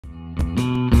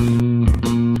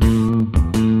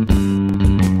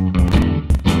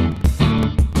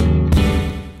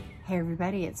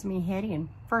gets me heady. And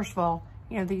first of all,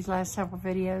 you know, these last several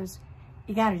videos,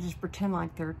 you got to just pretend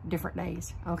like they're different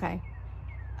days, okay?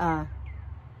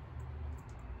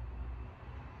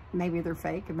 Maybe they're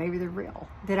fake and maybe they're real.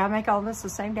 Did I make all this the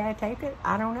same day I taped it?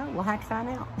 I don't know. We'll have to find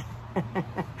out.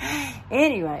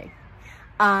 Anyway,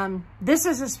 this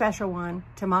is a special one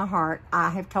to my heart. I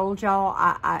have told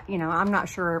y'all, you know, I'm not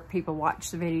sure if people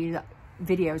watch the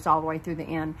videos all the way through the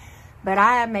end, but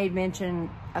I made mention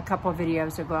a couple of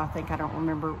videos ago, I think, I don't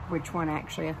remember which one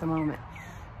actually at the moment,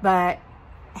 but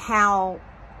how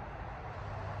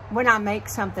when I make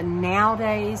something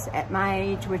nowadays at my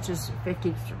age, which is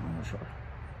 50,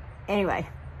 anyway,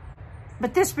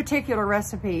 but this particular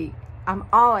recipe, I'm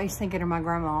always thinking of my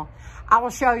grandma. I will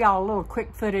show y'all a little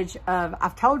quick footage of,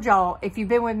 I've told y'all, if you've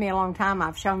been with me a long time,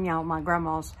 I've shown y'all my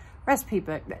grandma's recipe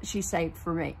book that she saved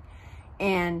for me.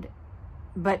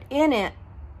 But in it,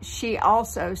 she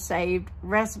also saved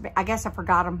recipe. I guess I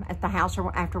forgot them at the house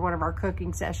or after one of our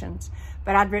cooking sessions,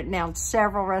 but I'd written down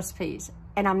several recipes,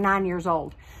 and I'm 9 years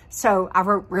old. So I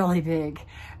wrote really big,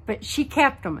 but she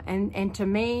kept them. And to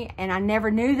me, and I never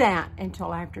knew that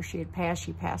until after she had passed.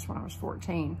 She passed when I was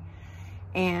 14.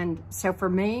 And so for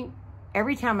me,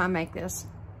 every time I make this,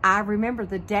 I remember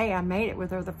the day I made it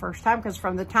with her the first time, because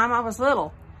from the time I was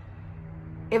little,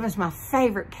 it was my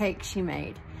favorite cake she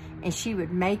made. And she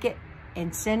would make it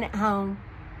and send it home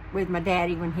with my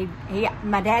daddy when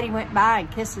my daddy went by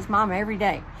and kissed his mama every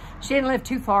day. She didn't live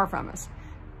too far from us,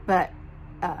 but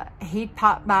he'd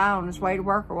pop by on his way to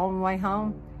work or on the way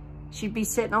home. She'd be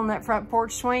sitting on that front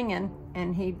porch swinging,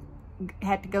 and he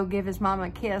had to go give his mama a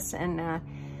kiss, and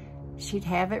she'd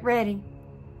have it ready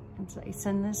and say,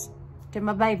 send this to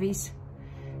my babies.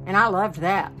 And I loved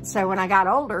that. So when I got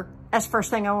older, that's the first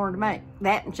thing I wanted to make,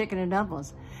 that and chicken and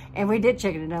dumplings. And we did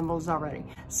chicken and dumplings already.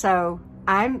 So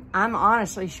I'm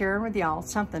honestly sharing with y'all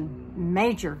something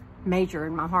major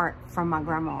in my heart from my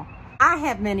grandma. I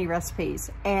have many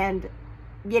recipes, and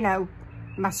you know,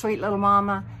 my sweet little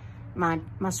mama, my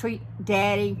sweet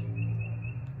daddy.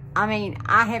 I mean,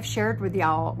 I have shared with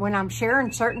y'all. When I'm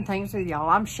sharing certain things with y'all,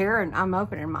 I'm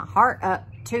opening my heart up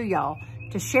to y'all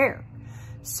to share.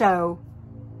 So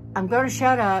I'm going to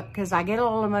shut up because I get a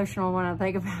little emotional when I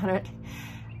think about it.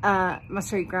 My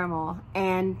sweet grandma.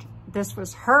 And this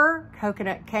was her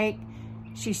coconut cake.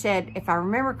 She said, if I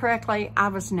remember correctly, I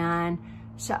was 9.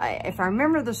 So if I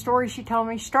remember the story she told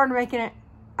me, she started making it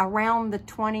around the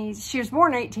 20s. She was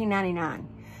born in 1899.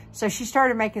 So she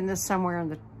started making this somewhere in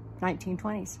the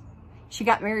 1920s. She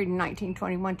got married in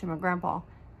 1921 to my grandpa.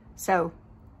 So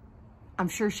I'm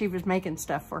sure she was making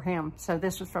stuff for him. So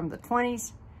this was from the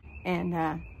 20s.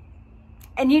 And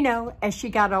you know, as she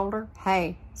got older,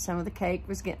 hey, some of the cake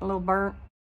was getting a little burnt.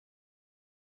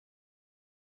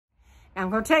 Now I'm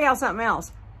going to tell y'all something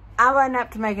else. I wasn't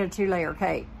up to making a 2-layer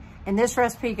cake. And this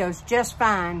recipe goes just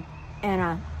fine in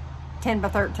a 10 by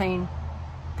 13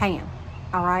 pan.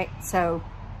 All right, so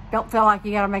don't feel like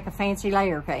you got to make a fancy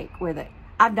layer cake with it.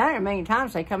 I've done it a million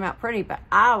times. They come out pretty, but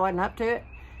I wasn't up to it.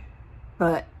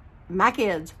 But my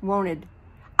kids wanted,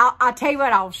 I'll tell you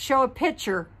what, I'll show a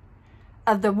picture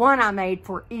of the one I made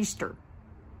for Easter.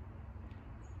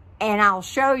 And I'll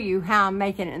show you how I'm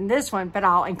making it in this one, but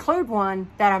I'll include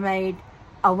one that I made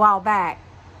a while back,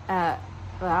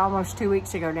 almost 2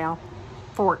 weeks ago now,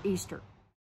 for Easter.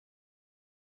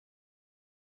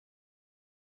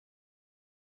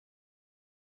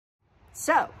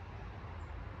 So,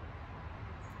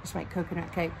 let's make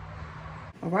coconut cake.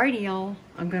 Alrighty, y'all.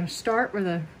 I'm going to start with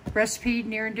a recipe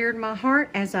near and dear to my heart,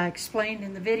 as I explained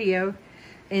in the video,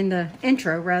 in the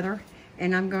intro rather.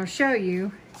 And I'm going to show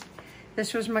you,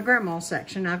 this was my grandma's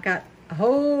section. I've got a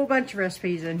whole bunch of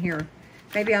recipes in here.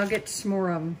 Maybe I'll get to some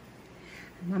more of them.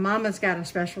 My mama's got a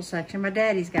special section. My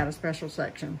daddy's got a special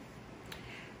section.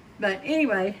 But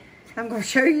anyway, I'm going to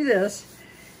show you this.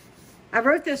 I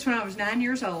wrote this when I was 9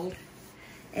 years old.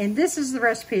 And this is the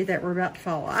recipe that we're about to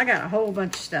follow. I got a whole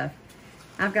bunch of stuff.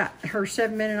 I've got her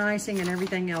 7-minute icing and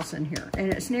everything else in here.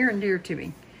 And it's near and dear to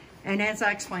me. And as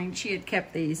I explained, she had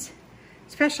kept these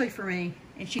especially for me.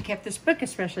 And she kept this book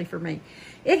especially for me.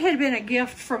 It had been a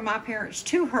gift from my parents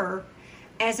to her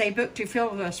as a book to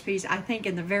fill with recipes, I think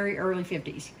in the very early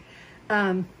 50s.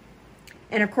 And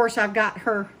of course, I've got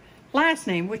her last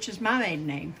name, which is my maiden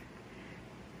name,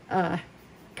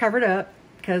 covered up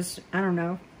because, I don't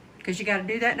know, because you got to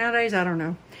do that nowadays. I don't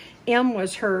know. M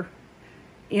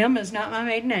is not my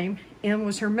maiden name. M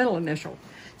was her middle initial.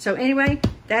 So anyway,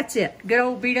 that's it. Good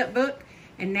old beat up book.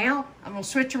 And now I'm going to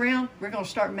switch around. We're going to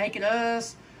start making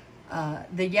us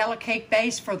the yellow cake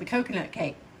base for the coconut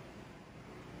cake.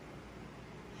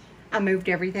 I moved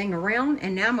everything around,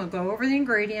 and now I'm going to go over the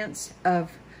ingredients of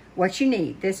what you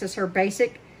need. This is her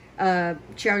basic,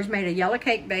 she always made a yellow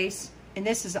cake base. And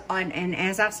this is, and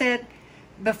as I said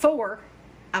before,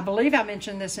 I believe I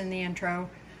mentioned this in the intro,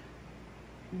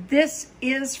 this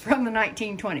is from the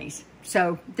 1920s.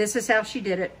 So this is how she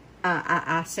did it.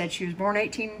 I said she was born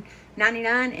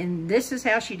 1899, and this is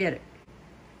how she did it.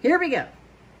 Here we go.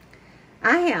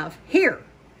 I have here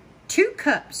 2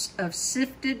 cups of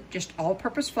sifted, just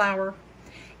all-purpose flour.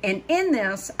 And in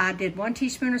this, I did 1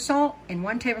 teaspoon of salt and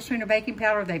 1 tablespoon of baking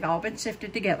powder. They've all been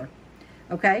sifted together,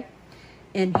 okay?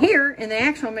 And here, in the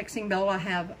actual mixing bowl, I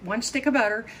have 1 stick of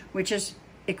butter, which is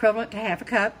equivalent to half a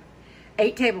cup,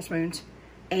 8 tablespoons.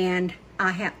 And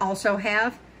I also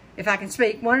have, if I can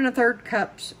speak, 1 1/3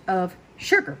 cups of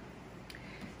sugar.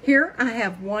 Here, I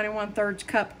have 1 1/3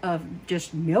 cup of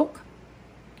just milk.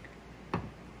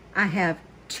 I have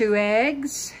 2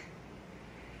 eggs.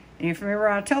 And if you remember,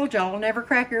 I told y'all, never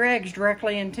crack your eggs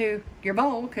directly into your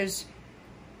bowl, because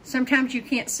sometimes you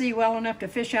can't see well enough to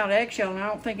fish out an eggshell, and I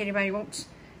don't think anybody wants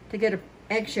to get an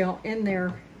eggshell in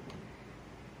their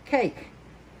cake.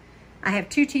 I have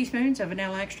 2 teaspoons of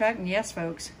vanilla extract, and yes,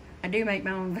 folks, I do make my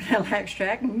own vanilla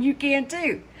extract, and you can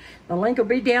too. The link will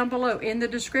be down below in the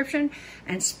description.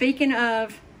 And speaking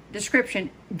of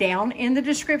description, down in the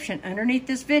description underneath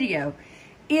this video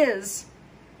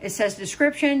it says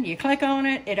description. You click on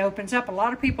it, it opens up. A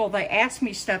lot of people, they ask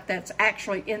me stuff that's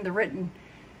actually in the written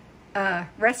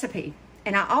recipe,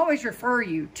 and I always refer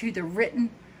you to the written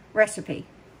recipe.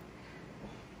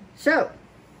 So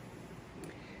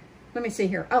let me see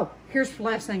here. Oh, here's the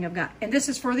last thing I've got, and this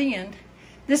is for the end.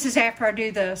 This is after I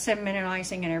do the 7-minute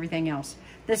icing and everything else.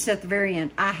 This is at the very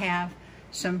end. I have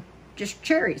some just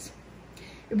cherries.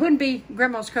 It wouldn't be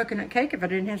Grandma's coconut cake if I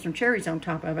didn't have some cherries on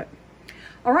top of it.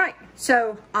 All right,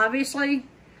 so obviously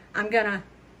I'm gonna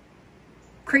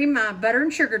cream my butter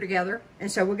and sugar together,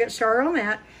 and so we'll get started on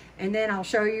that, and then I'll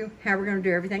show you how we're gonna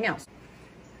do everything else.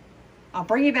 I'll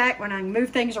bring you back when I can move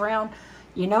things around.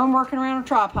 You know I'm working around a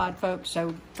tripod, folks,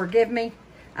 so forgive me.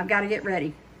 I've got to get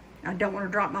ready. I don't want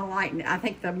to drop my light, and I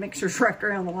think the mixer's wrapped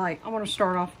around the light. I want to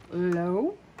start off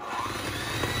low.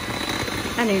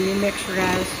 I need a new mixer,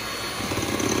 guys.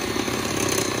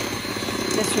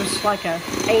 This was like a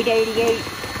 $8.88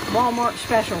 Walmart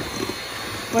special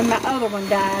when my other one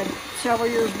died several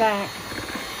years back.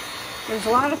 There's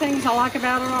a lot of things I like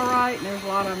about it, all right, and there's a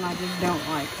lot of them I just don't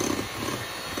like.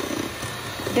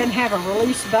 It didn't have a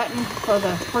release button for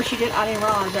the, first you did, I didn't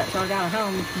realize that till I got it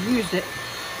home and used it.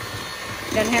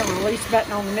 Doesn't have a release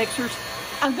button on the mixers.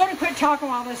 I'm going to quit talking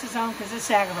while this is on because it's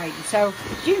aggravating. So,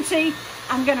 as you can see,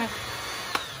 I'm going to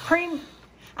cream.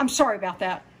 I'm sorry about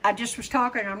that. I just was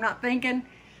talking. I'm not thinking.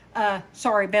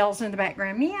 Sorry, Belle's in the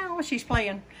background. Meow, she's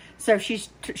playing. So,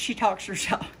 she talks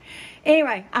herself.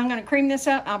 Anyway, I'm going to cream this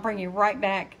up. I'll bring you right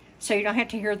back so you don't have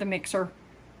to hear the mixer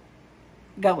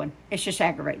going. It's just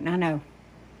aggravating, I know.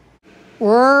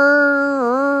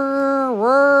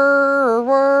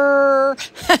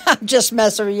 I'm just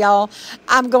messing with y'all.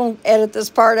 I'm going to edit this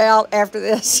part out after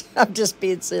this. I'm just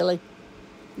being silly.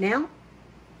 Now,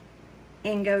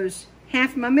 in goes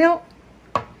half of my milk,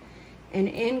 and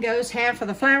in goes half of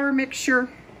the flour mixture,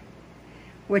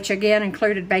 which again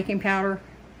included baking powder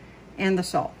and the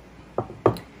salt.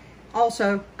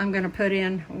 Also, I'm going to put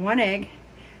in 1 egg.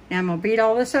 Now I'm going to beat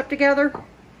all this up together,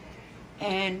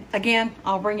 and again,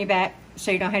 I'll bring you back so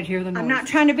you don't have to hear the noise. I'm not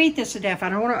trying to beat this to death. I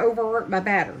don't want to overwork my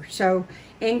batter. So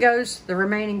in goes the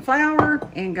remaining flour,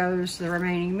 in goes the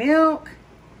remaining milk,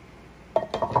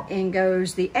 in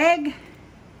goes the egg,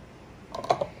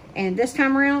 and this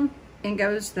time around, in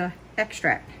goes the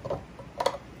extract.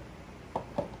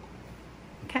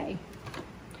 Okay.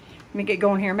 Let me get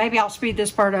going here. Maybe I'll speed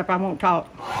this part up. I won't talk.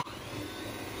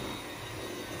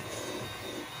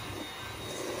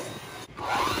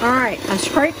 All right, I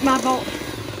scraped my bowl.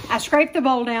 I scraped the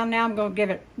bowl down. Now I'm going to give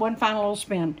it one final little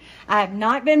spin. I have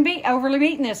not been overly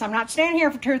beating this. I'm not standing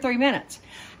here for 2 or 3 minutes.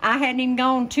 I hadn't even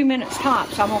gone 2 minutes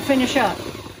tops. So I'm going to finish up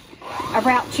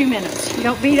about 2 minutes. You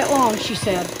don't beat it long, she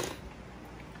said.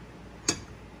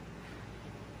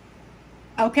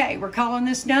 Okay, we're calling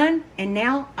this done. And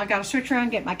now I got to switch around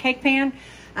and get my cake pan.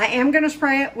 I am going to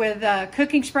spray it with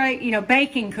cooking spray, you know,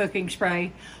 baking cooking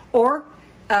spray. Or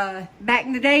back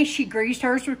in the day, she greased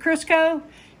hers with Crisco.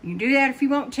 You can do that if you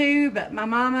want to, but my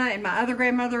mama and my other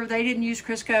grandmother, they didn't use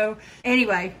Crisco.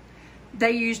 Anyway,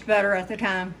 they used butter at the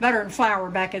time, butter and flour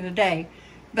back in the day.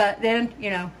 But then, you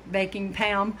know, baking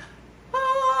Pam.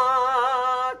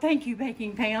 Ah, thank you,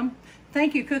 baking Pam.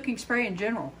 Thank you, cooking spray in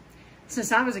general.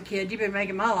 Since I was a kid, you've been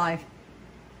making my life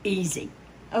easy.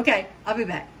 Okay, I'll be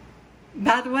back.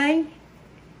 By the way,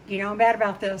 you know I'm bad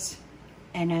about this.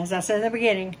 And as I said in the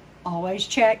beginning, always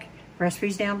check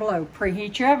Recipe's down below.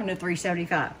 Preheat your oven to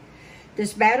 375.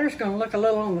 This batter's going to look a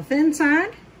little on the thin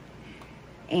side,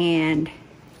 and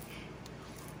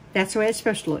that's the way it's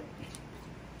supposed to look.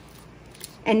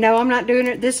 And no, I'm not doing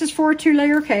it. This is for a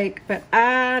 2-layer cake, but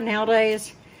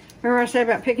nowadays, remember I said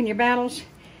about picking your battles?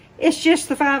 It's just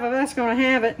the 5 of us going to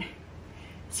have it.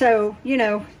 So, you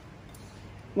know,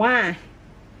 why?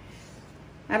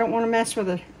 I don't want to mess with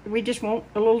it. We just want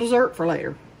a little dessert for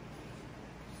later.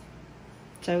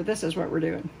 So this is what we're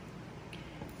doing.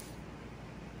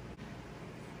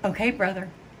 Okay, brother,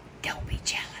 don't be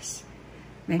jealous.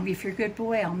 Maybe if you're a good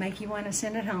boy, I'll make you want to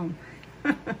send it home.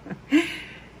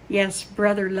 Yes,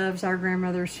 brother loves our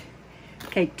grandmother's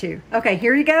cake too. Okay,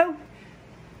 here you go.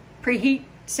 Preheat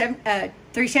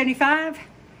 375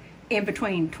 in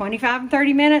between 25 and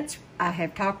 30 minutes. I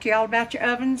have talked to y'all about your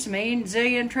ovens a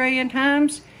zillion trillion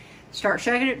times. Start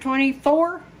shaking at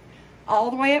 24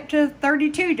 all the way up to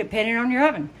 32 depending on your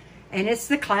oven. And it's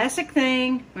the classic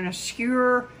thing when a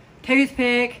skewer,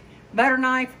 toothpick, butter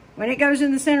knife, when it goes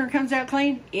in the center and comes out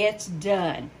clean, it's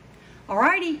done.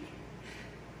 Alrighty.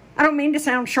 I don't mean to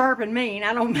sound sharp and mean.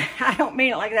 I don't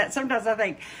mean it like that. Sometimes I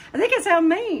think I sound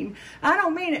mean. I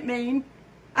don't mean it mean.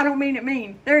 I don't mean it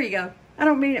mean. There you go. I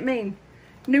don't mean it mean.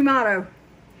 New motto.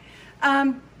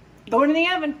 Go into the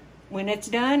oven. When it's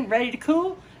done, ready to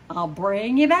cool, I'll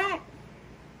bring you back.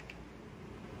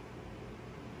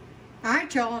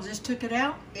 Alright, y'all, I just took it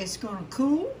out. It's gonna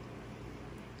cool.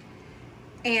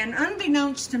 And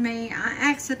unbeknownst to me, I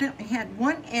accidentally had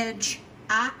one edge.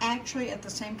 I actually, at the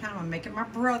same time, I'm making my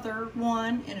brother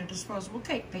one in a disposable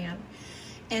cake pan.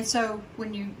 And so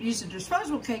when you use a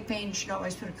disposable cake pan, you should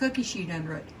always put a cookie sheet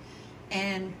under it.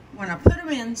 And when I put them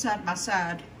in side by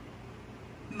side,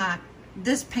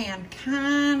 this pan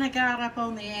kind of got up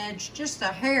on the edge, just a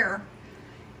hair,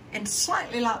 and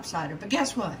slightly lopsided. But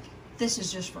guess what? This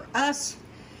is just for us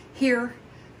here.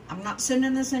 I'm not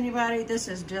sending this to anybody. This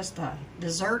is just a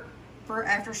dessert for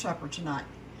after supper tonight.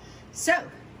 So,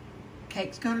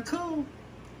 cake's gonna cool.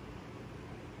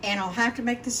 And I'll have to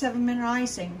make the 7-minute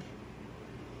icing.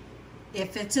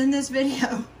 If it's in this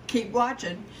video, keep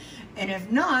watching. And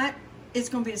if not, it's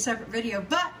gonna be a separate video,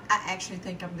 but I actually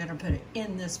think I'm gonna put it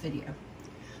in this video.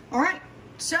 All right,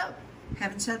 so,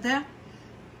 having said that,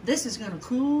 this is gonna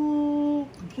cool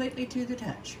completely to the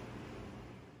touch.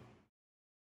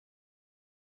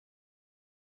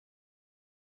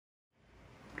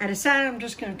 I decided I'm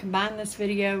just gonna combine this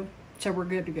video so we're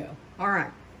good to go. All right.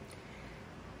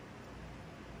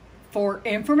 For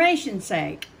information's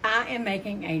sake, I am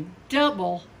making a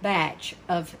double batch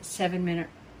of 7-minute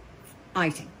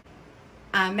icing.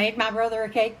 I made my brother a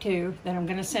cake too that I'm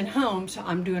gonna send home, so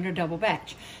I'm doing a double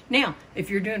batch. Now,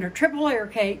 if you're doing a 3-layer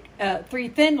cake, 3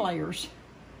 thin layers,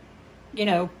 you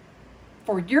know,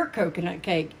 for your coconut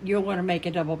cake, you'll wanna make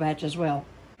a double batch as well.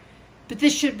 But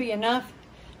this should be enough.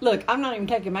 Look, I'm not even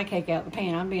taking my cake out of the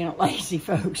pan. I'm being lazy,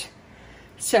 folks.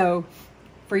 So,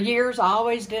 for years, I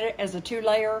always did it as a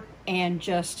 2-layer, and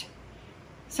just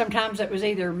sometimes it was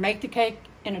either make the cake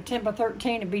in a 10 by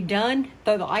 13 and be done,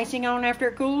 throw the icing on after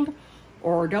it cooled,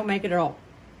 or don't make it at all.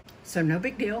 So, no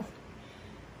big deal.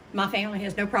 My family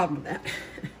has no problem with that.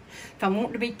 If I want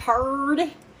it to be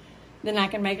purred, then I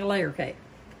can make a layer cake.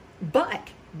 But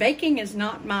baking is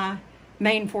not my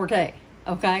main forte,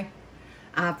 okay?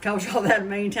 I've told y'all that a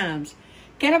million times.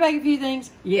 Can I bake a few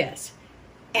things? Yes.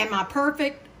 Am I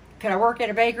perfect? Could I work at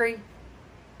a bakery?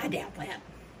 I doubt that.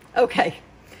 Okay,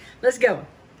 let's go.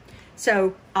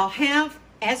 So I'll have,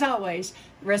 as always,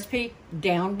 recipe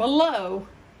down below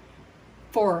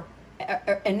for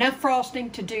enough frosting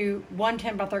to do 1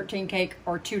 10 by 13 cake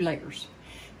or 2 layers.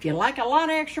 If you like a lot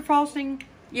of extra frosting,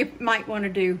 you might want to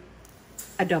do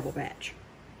a double batch.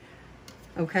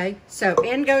 Okay, so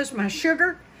in goes my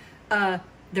sugar.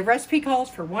 The recipe calls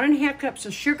for 1½ cups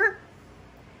of sugar.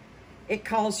 It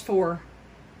calls for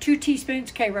 2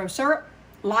 teaspoons Karo syrup,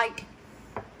 light.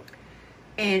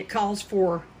 And it calls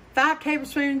for 5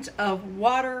 tablespoons of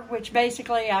water, which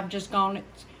basically I've just gone,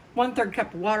 it's 1/3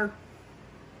 cup of water.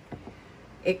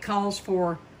 It calls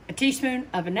for a teaspoon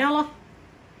of vanilla.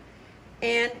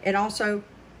 And it also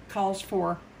calls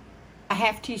for a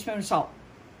 ½ teaspoon of salt.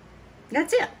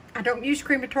 That's it. I don't use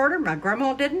cream of tartar. My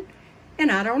grandma didn't,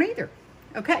 and I don't either.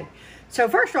 Okay, so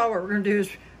first of all, what we're going to do is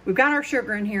we've got our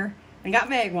sugar in here and got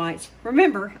my egg whites.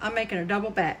 Remember, I'm making a double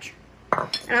batch.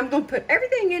 And I'm going to put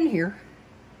everything in here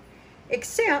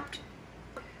except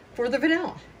for the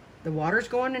vanilla. The water's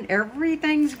going in,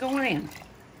 everything's going in.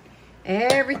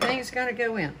 Everything's going to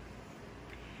go in.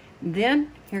 And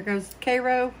then, here goes the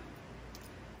Karo.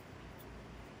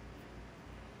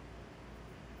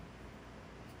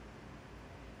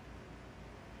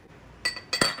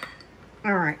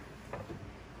 All right.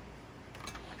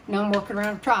 Now I'm working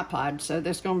around a tripod, so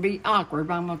this is going to be awkward,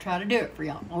 but I'm going to try to do it for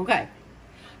y'all. Okay.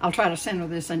 I'll try to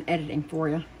send this in editing for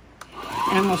you. And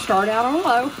I'm going to start out on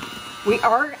low.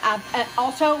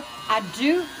 I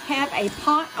do have a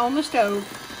pot on the stove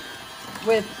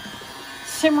with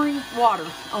simmering water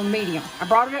on medium. I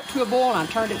brought it up to a boil and I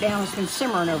turned it down. It's been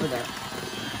simmering over there.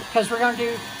 Because we're going to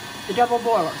do the double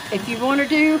boiler. If you want to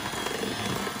do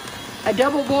a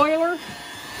double boiler,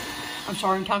 I'm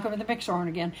sorry, I'm talking with the mixer on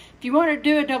again. If you want to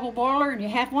do a double boiler and you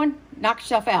have one, knock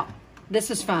yourself out. This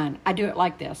is fine. I do it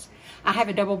like this. I have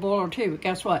a double boiler too, but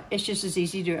guess what? It's just as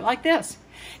easy to do it like this.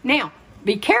 Now,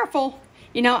 be careful.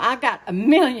 You know, I've got a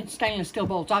million stainless steel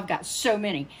bowls. I've got so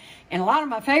many. And a lot of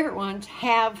my favorite ones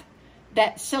have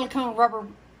that silicone rubber,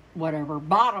 whatever,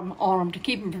 bottom on them to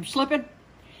keep them from slipping.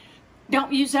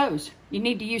 Don't use those. You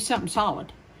need to use something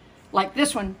solid. Like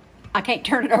this one, I can't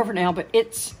turn it over now, but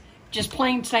it's just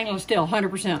plain stainless steel,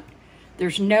 100%.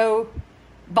 There's no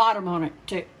bottom on it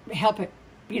to help it,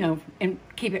 you know, and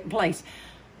keep it in place.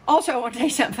 Also, I want to tell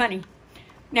you something funny.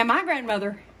 Now, my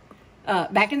grandmother,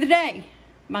 back in the day,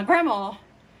 my grandma,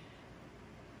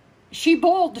 she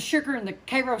boiled the sugar and the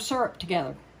Karo syrup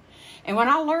together. And when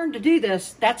I learned to do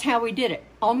this, that's how we did it,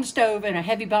 on the stove in a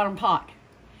heavy bottom pot.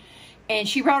 And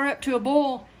she brought it up to a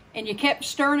boil, and you kept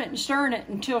stirring it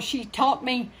until she taught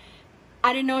me.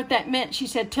 I didn't know what that meant. She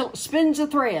said, till it spins a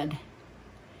thread.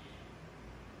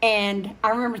 And I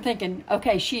remember thinking,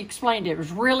 okay, she explained it. It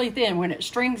was really thin. When it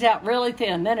strings out really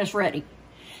thin, then it's ready.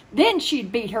 Then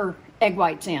she'd beat her egg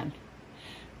whites in.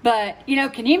 But, you know,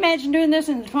 can you imagine doing this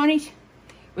in the 20s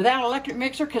without an electric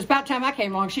mixer? Because by the time I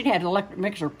came along, she'd had an electric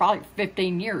mixer probably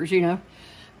 15 years, you know.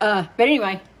 But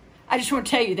anyway, I just want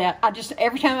to tell you that.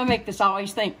 Every time I make this, I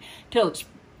always think till it's,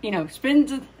 you know,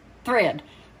 spins a thread.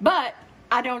 But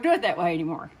I don't do it that way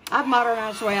anymore. I've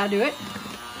modernized the way I do it.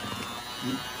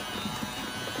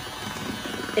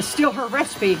 It's still her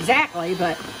recipe exactly,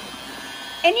 but,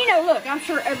 and you know, look, I'm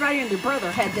sure everybody and their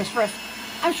brother had this recipe.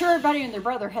 I'm sure everybody and their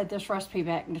brother had this recipe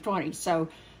back in the 20s, so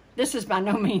this is by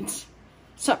no means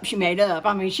something she made up.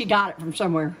 I mean, she got it from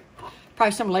somewhere.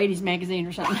 Probably some ladies' magazine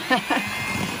or something.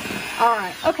 All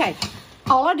right, okay.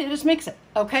 All I did is mix it,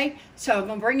 okay? So I'm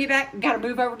gonna bring you back. Gotta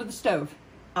move over to the stove.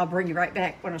 I'll bring you right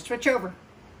back when I switch over.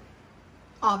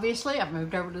 Obviously, I've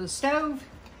moved over to the stove.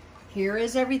 Here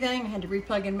is everything. I had to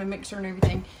replug in my mixer and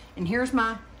everything. And here's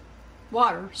my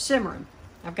water simmering.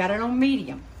 I've got it on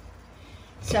medium.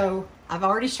 So I've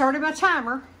already started my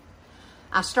timer.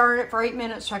 I started it for 8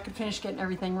 minutes so I could finish getting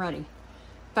everything ready.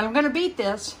 But I'm gonna beat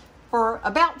this for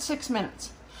about 6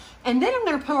 minutes. And then I'm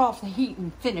gonna put off the heat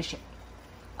and finish it.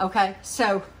 Okay,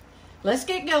 so let's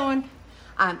get going.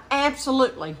 I'm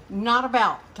absolutely not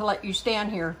about to let you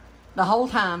stand here the whole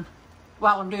time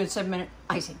while I'm doing 7-minute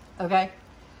icing, okay?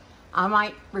 I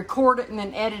might record it and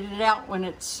then edit it out when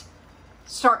it's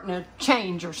starting to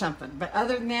change or something. But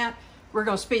other than that, we're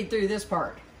going to speed through this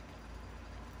part.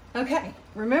 Okay,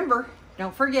 remember,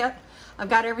 don't forget, I've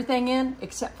got everything in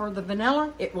except for the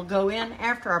vanilla. It will go in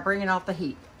after I bring it off the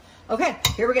heat. Okay,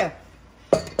 here we go.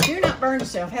 Do not burn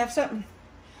yourself. Have something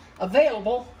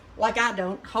available like I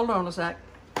don't. Hold on a sec.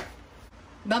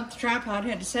 Bumped the tripod,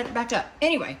 had to set it back up.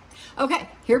 Anyway, okay,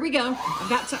 here we go. I've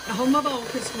got something to hold my bowl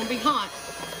because it's going to be hot.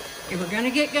 And we're going to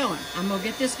get going. I'm going to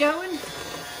get this going.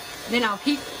 Then I'll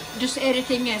keep just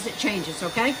editing as it changes,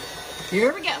 okay?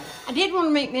 Here we go. I did want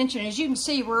to make mention, as you can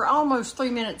see, we're almost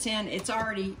 3 minutes in. It's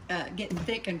already getting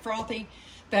thick and frothy.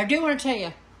 But I do want to tell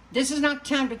you, this is not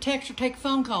the time to text or take a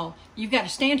phone call. You've got to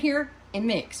stand here and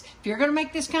mix. If you're going to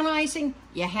make this kind of icing,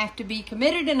 you have to be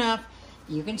committed enough.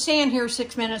 You can stand here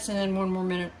 6 minutes and then 1 more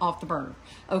minute off the burner,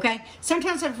 okay?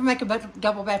 Sometimes if I make a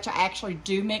double batch, I actually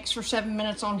do mix for 7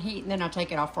 minutes on heat and then I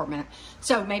take it off for a minute.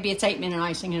 So maybe it's 8-minute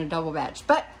icing in a double batch,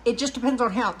 but it just depends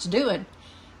on how it's doing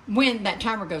when that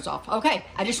timer goes off. Okay,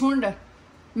 I just wanted to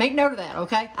make note of that,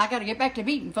 okay? I got to get back to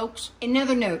beating, folks.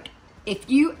 Another note, if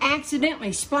you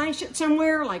accidentally splash it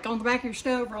somewhere, like on the back of your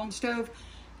stove or on the stove,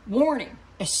 warning.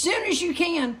 As soon as you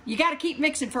can, you got to keep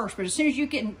mixing first, but as soon as you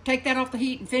can take that off the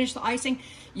heat and finish the icing,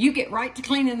 you get right to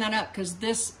cleaning that up because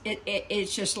this,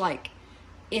 it's just like,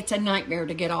 it's a nightmare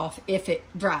to get off if it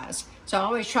dries. So I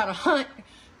always try to hunt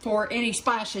for any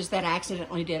splashes that I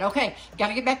accidentally did. Okay, got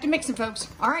to get back to mixing, folks.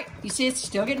 All right, you see it's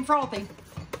still getting frothy.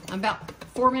 I'm about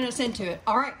 4 minutes into it.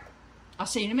 All right, I'll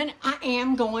see you in a minute. I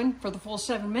am going for the full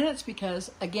 7 minutes because,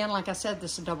 again, like I said,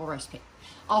 this is a double recipe.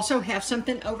 Also, have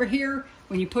something over here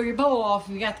when you pull your bowl off.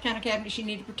 If you got the kind of cabinets you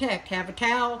need to protect, have a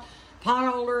towel,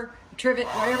 pot holder, trivet,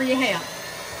 whatever you have.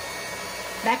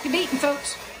 Back to beating,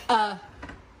 folks. I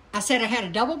said I had a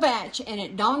double batch, and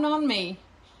it dawned on me.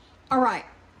 All right,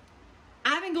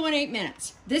 I've been going 8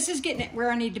 minutes. This is getting it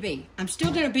where I need to be. I'm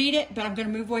still gonna beat it, but I'm gonna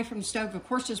move away from the stove. Of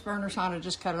course, this burner's hot, I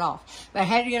just cut it off. But I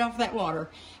had to get off that water.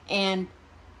 And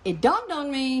it dawned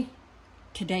on me,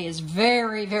 today is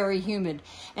very, very humid.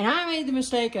 And I made the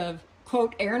mistake of,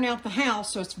 quote, airing out the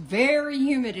house, so it's very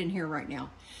humid in here right now.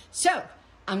 So,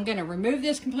 I'm gonna remove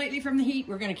this completely from the heat.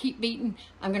 We're gonna keep beating.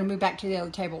 I'm gonna move back to the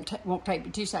other table. Won't take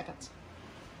me 2 seconds.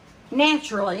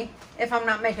 Naturally, if I'm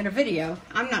not making a video,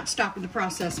 I'm not stopping the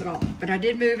process at all. But I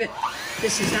did move it.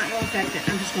 This is not going to affect it.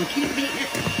 I'm just going to keep beating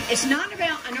it. It's not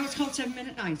about, I know it's called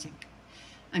 7-minute icing.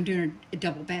 I'm doing a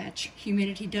double batch.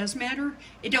 Humidity does matter.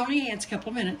 It only adds a couple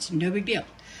of minutes, no big deal.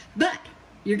 But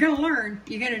you're going to learn,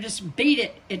 you're going to just beat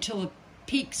it until the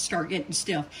peaks start getting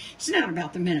stiff. It's not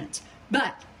about the minutes.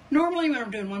 But normally when I'm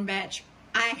doing one batch,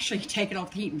 I actually take it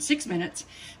off the heat in 6 minutes,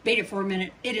 beat it for a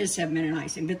minute. It is 7-minute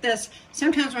icing. But this,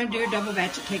 sometimes when I do a double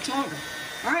batch, it takes longer.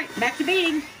 All right, back to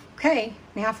beating. Okay,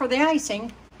 now for the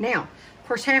icing. Now, of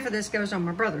course, half of this goes on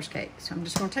my brother's cake. So I'm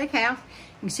just going to take half.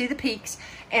 You can see the peaks.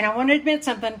 And I want to admit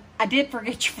something. I did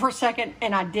forget you for a second,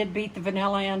 and I did beat the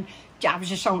vanilla in. I was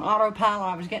just on autopilot.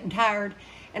 I was getting tired.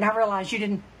 And I realized you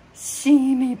didn't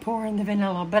see me pouring the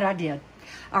vanilla, but I did.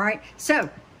 All right, so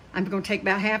I'm going to take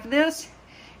about half of this.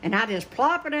 And I just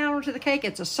plop it out onto the cake.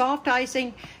 It's a soft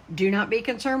icing. Do not be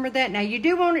concerned with that. Now, you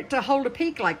do want it to hold a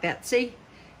peak like that. See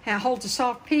how it holds a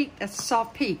soft peak? That's a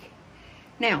soft peak.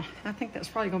 Now, I think that's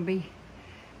probably going to be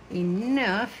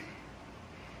enough.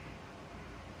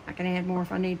 I can add more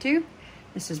if I need to.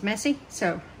 This is messy,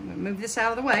 so I'm going to move this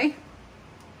out of the way.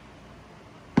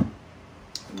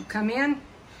 We'll come in.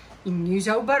 You can use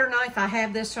old butter knife. I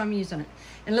have this, so I'm using it.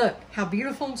 And look how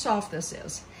beautiful and soft this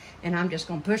is. And I'm just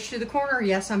going to push to the corner.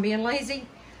 Yes, I'm being lazy.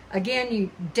 Again,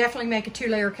 you definitely make a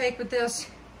 2-layer cake with this.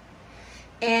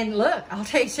 And look, I'll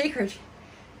tell you a secret.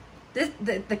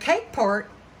 The cake part,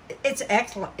 it's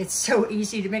excellent. It's so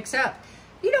easy to mix up.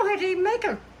 You don't have to even make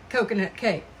a coconut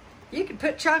cake. You can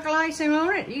put chocolate icing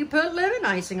on it. You can put lemon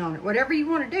icing on it. Whatever you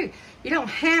want to do. You don't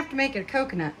have to make it a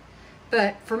coconut.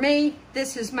 But for me,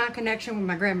 this is my connection with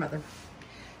my grandmother.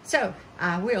 So,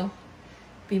 I will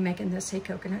be making this a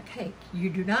coconut cake. You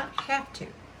do not have to.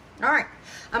 All right,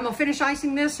 I'm gonna finish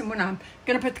icing this, and when I'm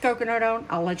gonna put the coconut on,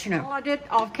 I'll let you know. All I did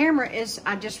off camera is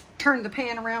I just turned the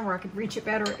pan around where I could reach it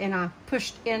better, and I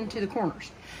pushed into the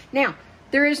corners. Now,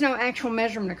 there is no actual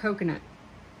measurement of coconut.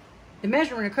 The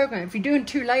measurement of coconut, if you're doing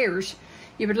 2 layers,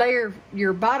 you would layer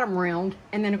your bottom round,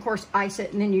 and then of course ice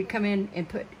it, and then you'd come in and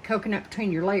put coconut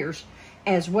between your layers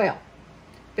as well.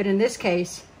 But in this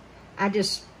case, I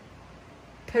just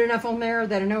put enough on there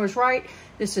that I know is right.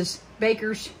 This is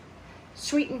Baker's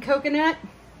sweetened coconut.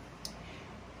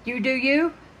 You do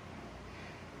you.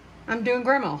 I'm doing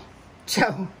grandma.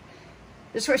 So,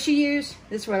 this is what she used.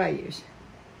 This is what I use.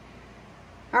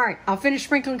 All right, I'll finish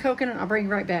sprinkling coconut. I'll bring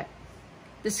you right back.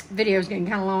 This video is getting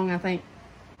kind of long, I think.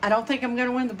 I don't think I'm going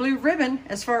to win the blue ribbon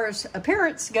as far as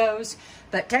appearance goes,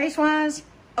 but taste-wise,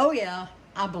 oh yeah,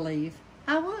 I believe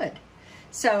I would.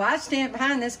 So I stand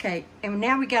behind this cake, and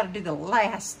now we got to do the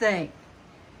last thing.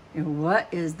 And what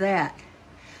is that?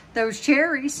 Those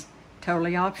cherries,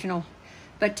 totally optional.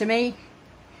 But to me,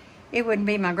 it wouldn't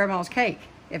be my grandma's cake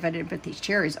if I didn't put these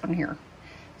cherries on here.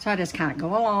 So I just kind of go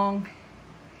along.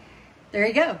 There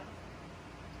you go.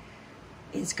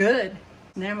 It's good.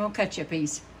 And then I'm gonna cut you a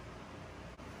piece.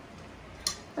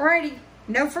 Alrighty,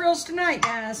 no frills tonight,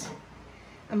 guys.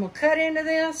 I'm gonna cut into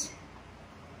this.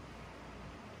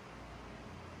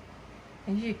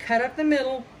 And you cut up the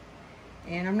middle.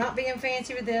 And I'm not being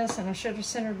fancy with this, and I should have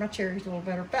centered my cherries a little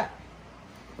better, but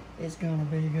it's gonna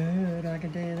be good, I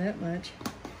can tell you that much.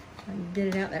 I can get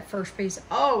it out, that first piece,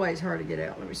 always hard to get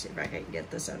out. Let me see if I can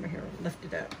get this under here, lift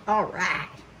it up. All right.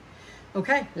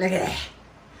 Okay, look at that.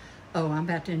 Oh, I'm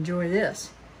about to enjoy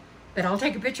this. But I'll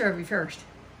take a picture of you first.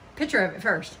 Picture of it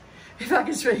first, if I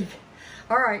can speak.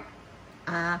 All right,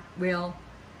 I will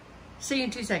see you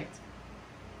in 2 seconds.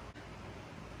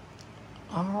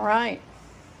 All right.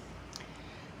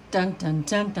 Dun, dun,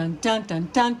 dun, dun, dun, dun,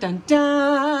 dun, dun,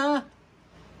 dun.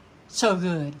 So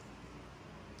good.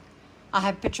 I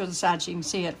have a picture of the side so you can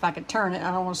see it. If I could turn it,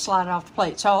 I don't want to slide it off the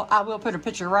plate. So I will put a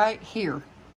picture right here.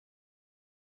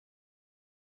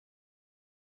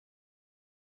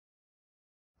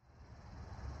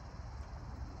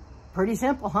 Pretty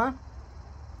simple, huh?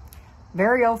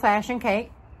 Very old-fashioned cake.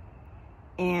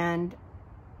 And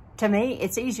to me,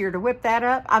 it's easier to whip that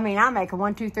up. I mean, I make a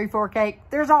 1, 2, 3, 4 cake.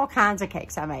 There's all kinds of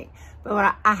cakes I make. But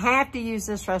when I have to use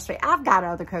this recipe, I've got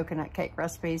other coconut cake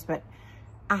recipes, but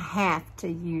I have to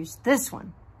use this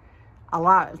one a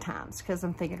lot of times because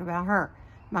I'm thinking about her,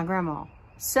 my grandma.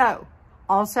 So,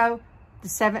 also, the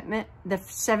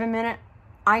 7-minute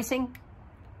icing,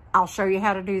 I'll show you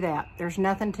how to do that. There's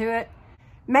nothing to it.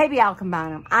 Maybe I'll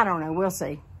combine them. I don't know. We'll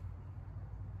see.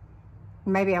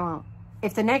 Maybe I won't.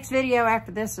 If the next video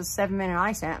after this is 7-minute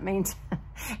icing, that means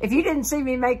if you didn't see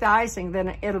me make the icing,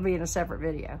 then it'll be in a separate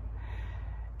video.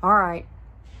 All right.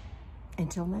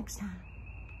 Until next time.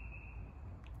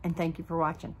 And thank you for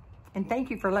watching. And thank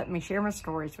you for letting me share my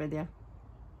stories with you.